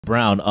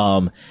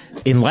Brown,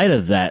 in light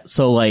of that,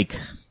 so like,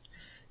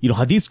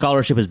 Hadith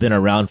scholarship has been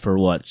around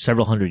for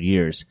several hundred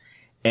years.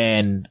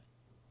 And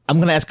I'm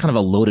going to ask kind of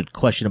a loaded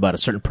question about a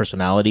certain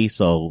personality.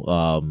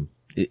 So,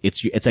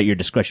 it's at your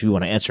discretion if you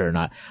want to answer or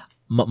not.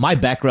 My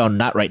background,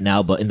 not right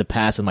now, but in the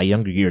past, in my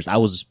younger years, I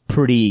was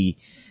pretty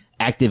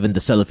active in the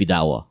Salafi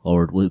dawah,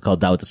 or what we call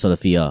dawah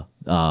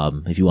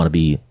Salafiyah, if you want to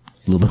be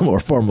a little bit more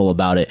formal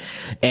about it.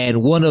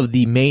 And one of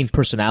the main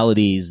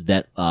personalities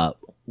that,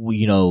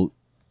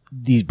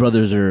 these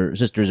brothers or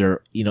sisters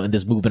are, in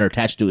this movement are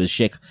attached to is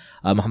Sheikh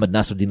Muhammad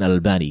Nasruddin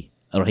Al-Albani,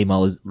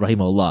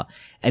 rahimahullah.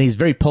 And he's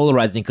very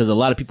polarizing because a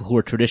lot of people who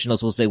are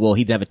traditionalists will say, well,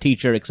 he didn't have a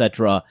teacher,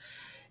 etc.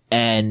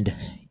 And,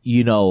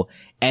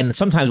 and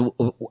sometimes,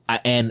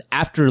 and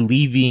after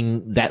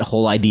leaving that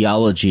whole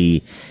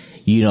ideology,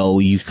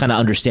 you kind of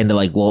understand that,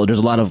 like, well, there's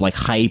a lot of like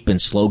hype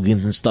and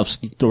slogans and stuff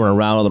thrown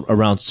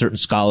around certain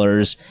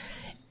scholars.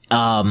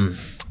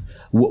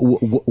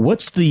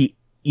 What's the,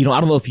 I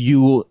don't know if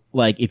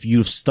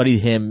you've studied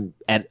him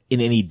in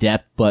any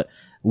depth, but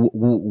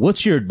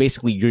what's your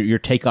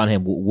take on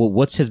him?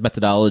 What's his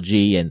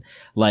methodology? And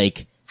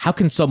like, how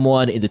can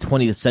someone in the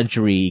 20th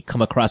century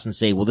come across and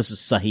say, well, this is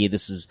Sahih,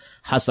 this is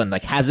Hasan?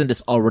 Like, hasn't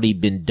this already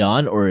been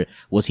done? Or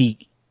was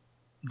he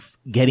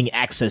getting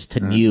access to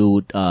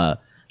new,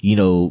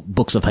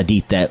 books of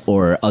Hadith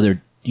or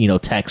other,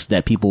 texts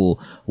that people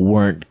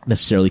weren't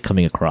necessarily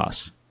coming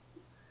across?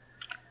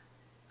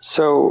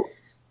 So,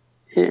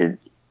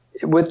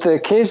 with the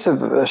case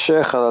of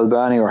Sheikh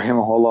Al-Albani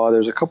rahimahullah,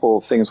 there's a couple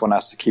of things one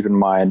has to keep in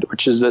mind,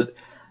 which is that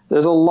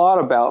there's a lot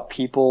about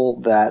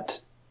people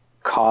that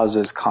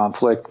causes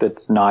conflict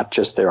that's not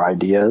just their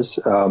ideas.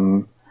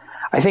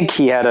 I think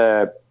he had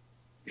a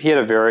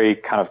very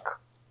kind of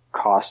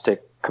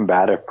caustic,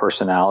 combative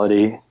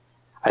personality.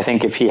 I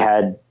think if he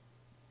had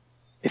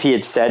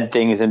said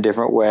things in a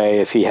different way,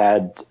 if he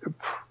had,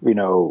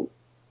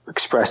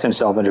 expressed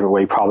himself in a different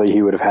way, probably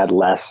he would have had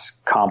less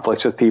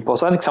conflicts with people.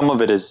 So I think some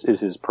of it is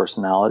his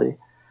personality.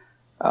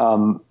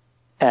 And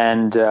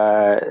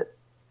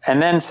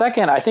then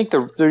second, I think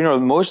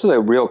most of the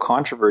real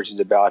controversies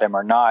about him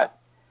are not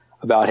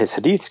about his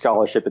Hadith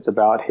scholarship. It's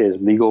about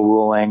his legal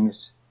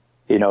rulings,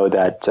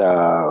 that,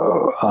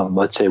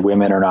 let's say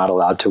women are not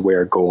allowed to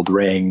wear gold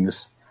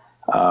rings,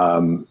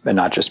 and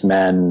not just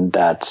men,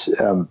 that,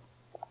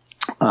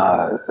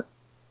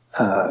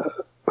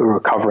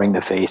 recovering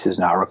the face is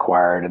not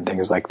required and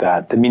things like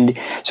that. I mean,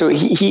 so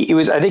it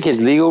was, I think,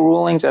 his legal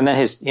rulings, and then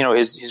his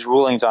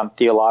rulings on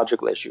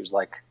theological issues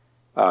like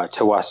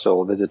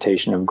tawassul,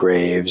 visitation of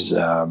graves,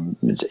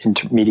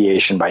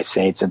 intermediation by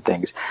saints and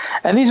things.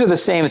 And these are the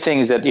same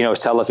things that,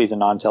 Salafis and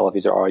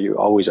non-Salafis are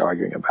always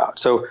arguing about.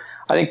 So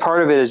I think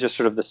part of it is just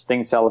sort of this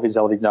thing Salafis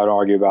don't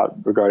argue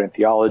about regarding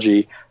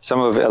theology. Some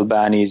of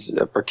Albani's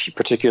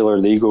particular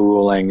legal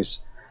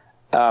rulings,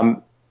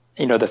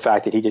 the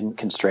fact that he didn't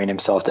constrain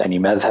himself to any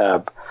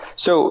madhab.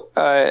 So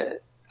I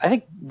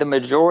think the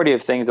majority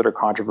of things that are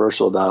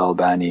controversial about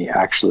Albani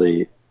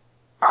actually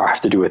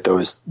have to do with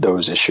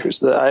those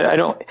issues.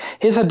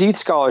 His Hadith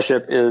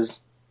scholarship is,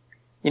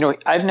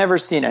 I've never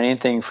seen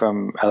anything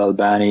from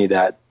Al-Albani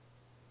that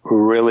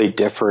really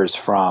differs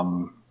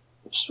from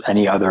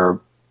any other,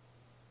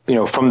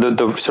 from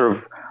the sort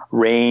of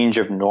range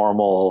of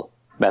normal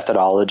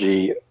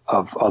methodology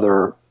of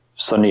other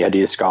Sunni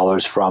Hadith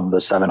scholars from the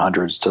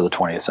 700s to the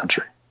 20th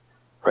century,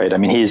 right? I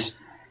mean, he's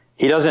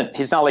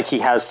not like he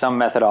has some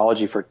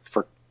methodology for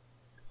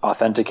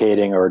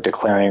authenticating or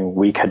declaring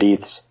weak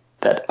Hadiths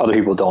that other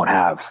people don't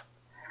have.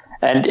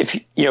 And if,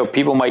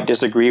 people might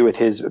disagree with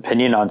his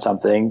opinion on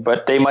something,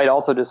 but they might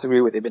also disagree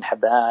with Ibn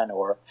Hibban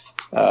or,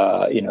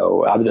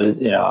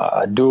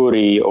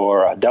 Ad-Duri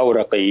or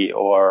Ad-Dawraqi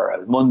or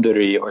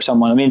Al-Mundari or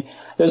someone. I mean,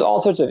 there's all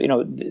sorts of,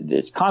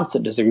 this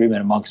constant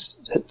disagreement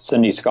amongst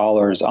Sunni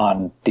scholars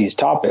on these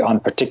topics,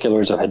 on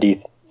particulars of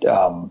Hadith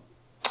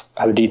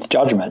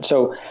judgment.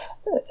 So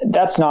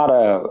that's not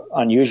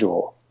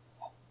unusual.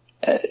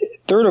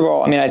 Third of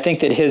all, I mean, I think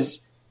that his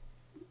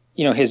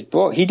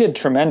book, he did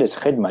tremendous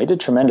khidmah, he did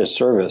tremendous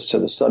service to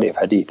the study of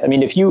Hadith. I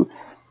mean, if you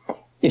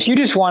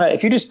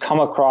just come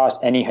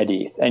across any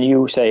Hadith and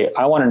you say,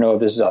 I want to know if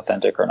this is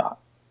authentic or not,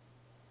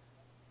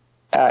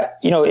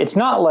 it's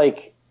not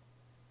like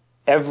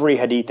every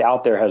Hadith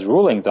out there has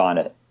rulings on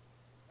it.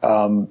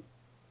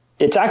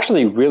 It's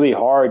actually really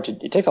hard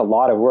it takes a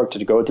lot of work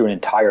to go through an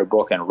entire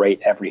book and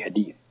rate every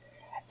Hadith.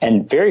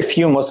 And very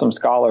few Muslim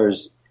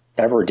scholars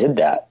ever did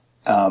that.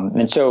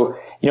 And so,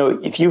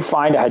 if you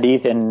find a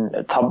Hadith in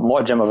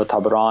Mu'jam of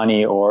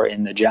al-Tabarani or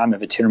in the Jam'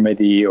 of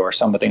al-Tirmidhi or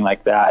something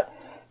like that,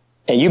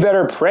 and you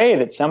better pray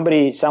that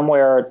somebody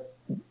somewhere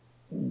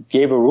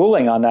gave a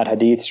ruling on that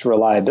Hadith's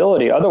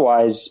reliability.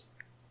 Otherwise,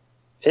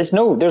 there's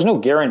no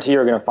guarantee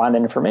you're going to find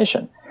that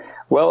information.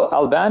 Well,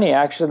 Albani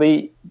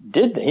actually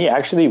did. He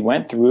actually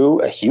went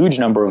through a huge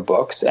number of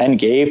books and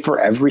gave for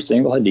every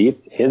single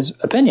Hadith his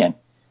opinion.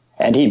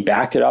 And he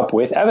backed it up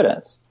with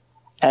evidence.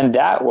 And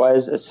that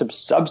was a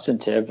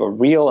substantive, a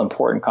real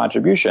important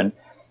contribution.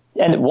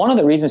 And one of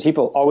the reasons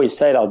people always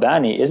cite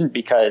Albani isn't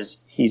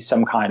because he's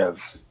some kind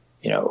of,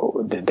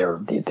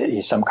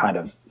 he's some kind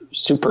of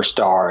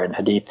superstar in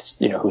hadith,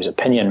 whose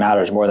opinion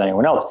matters more than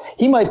anyone else.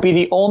 He might be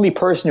the only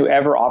person who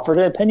ever offered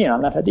an opinion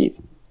on that hadith.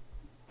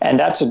 And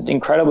that's an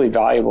incredibly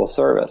valuable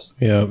service.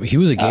 Yeah, he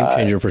was a game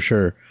changer for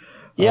sure.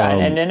 Yeah,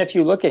 and then if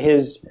you look at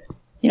his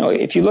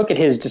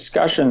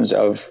discussions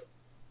of,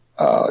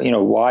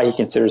 why he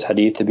considers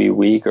hadith to be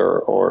weak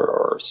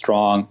or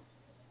strong,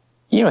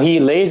 he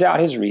lays out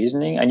his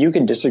reasoning, and you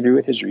can disagree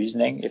with his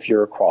reasoning if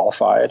you're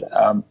qualified.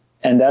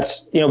 And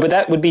that's, but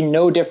that would be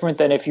no different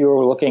than if you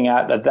were looking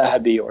at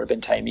al-Dhahabi or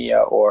Ibn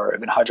Taymiyyah or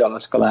Ibn Hajar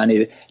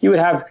al-Asqalani. You would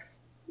have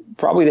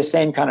probably the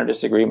same kind of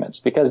disagreements,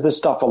 because this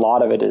stuff, a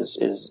lot of it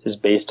is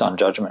based on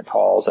judgment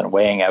calls and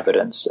weighing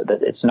evidence.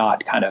 That it's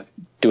not kind of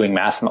doing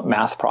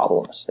math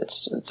problems.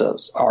 It's an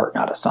art,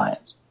 not a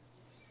science.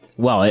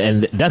 Wow,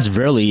 and that's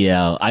very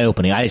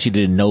eye-opening. I actually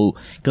didn't know,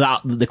 because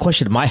the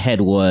question in my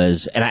head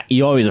was, and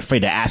you're always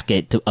afraid to ask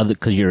it to other,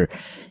 because you're,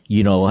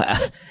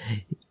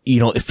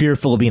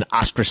 fearful of being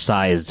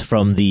ostracized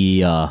from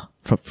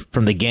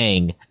the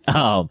gang.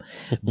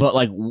 But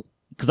like,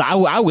 because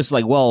I was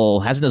like, well,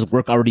 hasn't this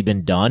work already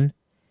been done?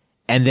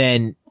 And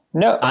then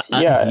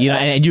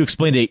and you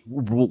explained it.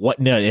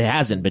 No, it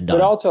hasn't been done.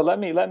 But also, let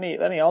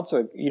me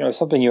also,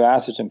 something you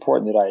asked that's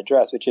important that I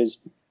address, which is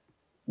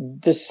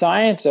the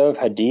science of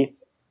hadith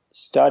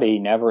study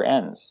never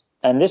ends.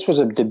 And this was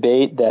a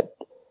debate that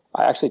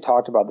I actually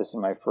talked about this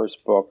in my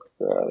first book,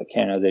 the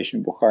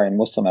Canonization of Bukhari and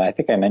Muslim, and I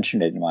think I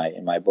mentioned it in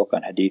my book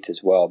on hadith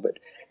as well. But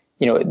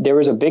there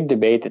was a big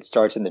debate that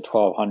starts in the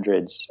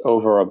 1200s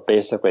over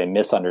basically a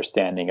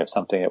misunderstanding of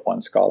something that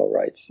one scholar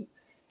writes.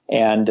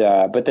 And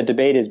but the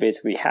debate is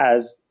basically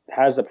has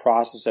the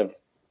process of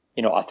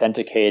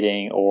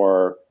authenticating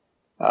or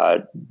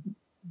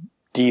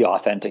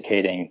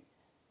de-authenticating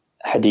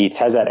hadiths,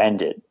 has that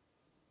ended?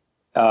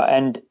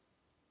 And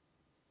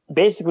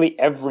basically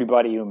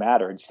everybody who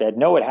mattered said,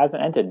 no, it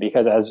hasn't ended,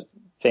 because as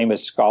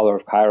famous scholar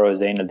of Cairo,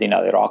 Zain al-Din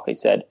al-Iraqi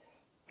said,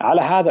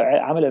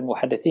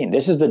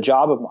 this is the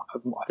job of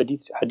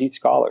hadith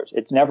scholars.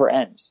 It never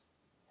ends.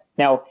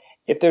 Now,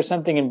 if there's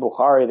something in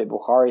Bukhari that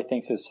Bukhari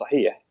thinks is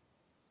sahih,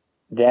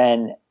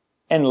 then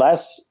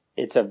unless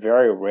it's a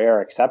very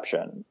rare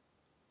exception,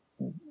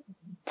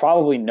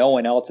 probably no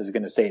one else is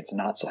going to say it's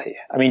not sahih.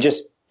 I mean,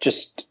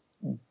 just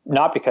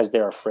not because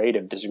they're afraid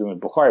of disagreeing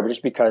with Bukhari, but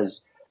just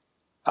because,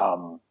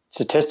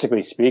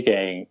 statistically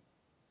speaking,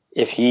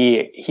 if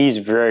he's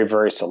very,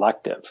 very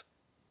selective.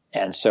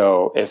 And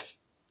so if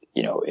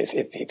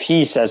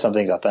he says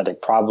something's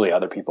authentic, probably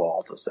other people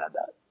also said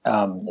that,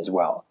 as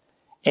well.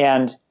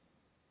 And,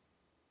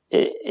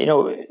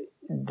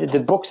 the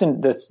books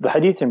and the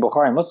hadiths in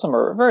Bukhari and Muslim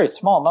are a very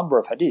small number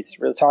of hadiths.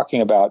 We're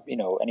talking about,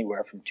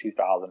 anywhere from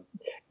 2,000,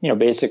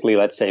 basically,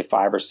 let's say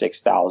 5,000 or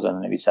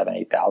 6,000, maybe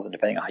 7,000, 8,000,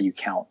 depending on how you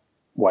count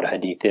what a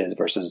hadith is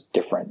versus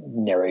different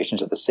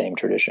narrations of the same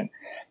tradition.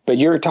 But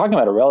you're talking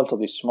about a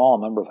relatively small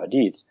number of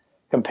hadiths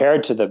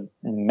compared to the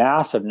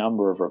massive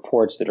number of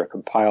reports that are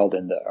compiled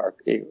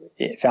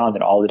found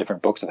in all the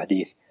different books of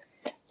hadith,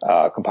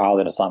 compiled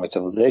in Islamic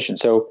civilization.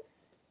 So,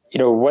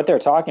 what they're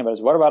talking about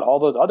is, what about all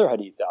those other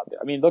hadiths out there?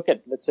 I mean, look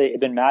at, let's say,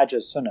 Ibn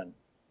Majah's Sunan.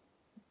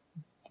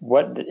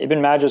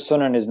 Ibn Majah's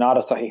Sunan is not a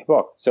sahih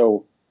book.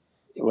 So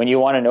when you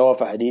want to know if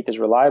a hadith is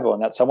reliable,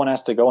 and that someone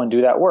has to go and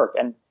do that work.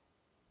 And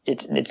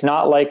it's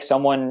not like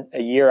someone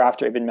a year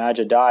after Ibn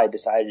Majah died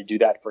decided to do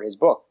that for his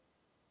book.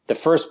 The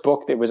first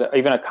book that was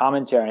even a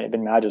commentary on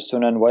Ibn Majah's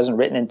Sunan wasn't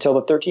written until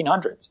the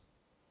 1300s.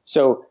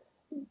 So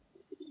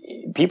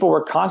people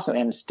were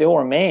constantly, and still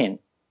remain,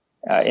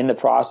 in the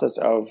process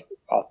of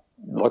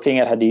looking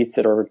at hadiths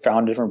that are found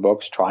in different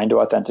books, trying to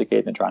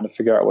authenticate them, trying to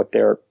figure out what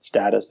their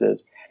status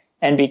is.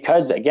 And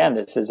because, again,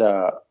 this is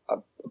a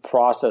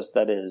process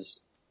that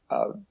is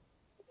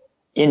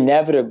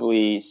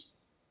inevitably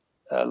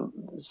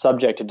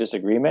subject to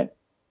disagreement,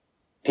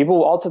 people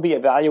will also be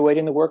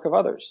evaluating the work of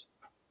others.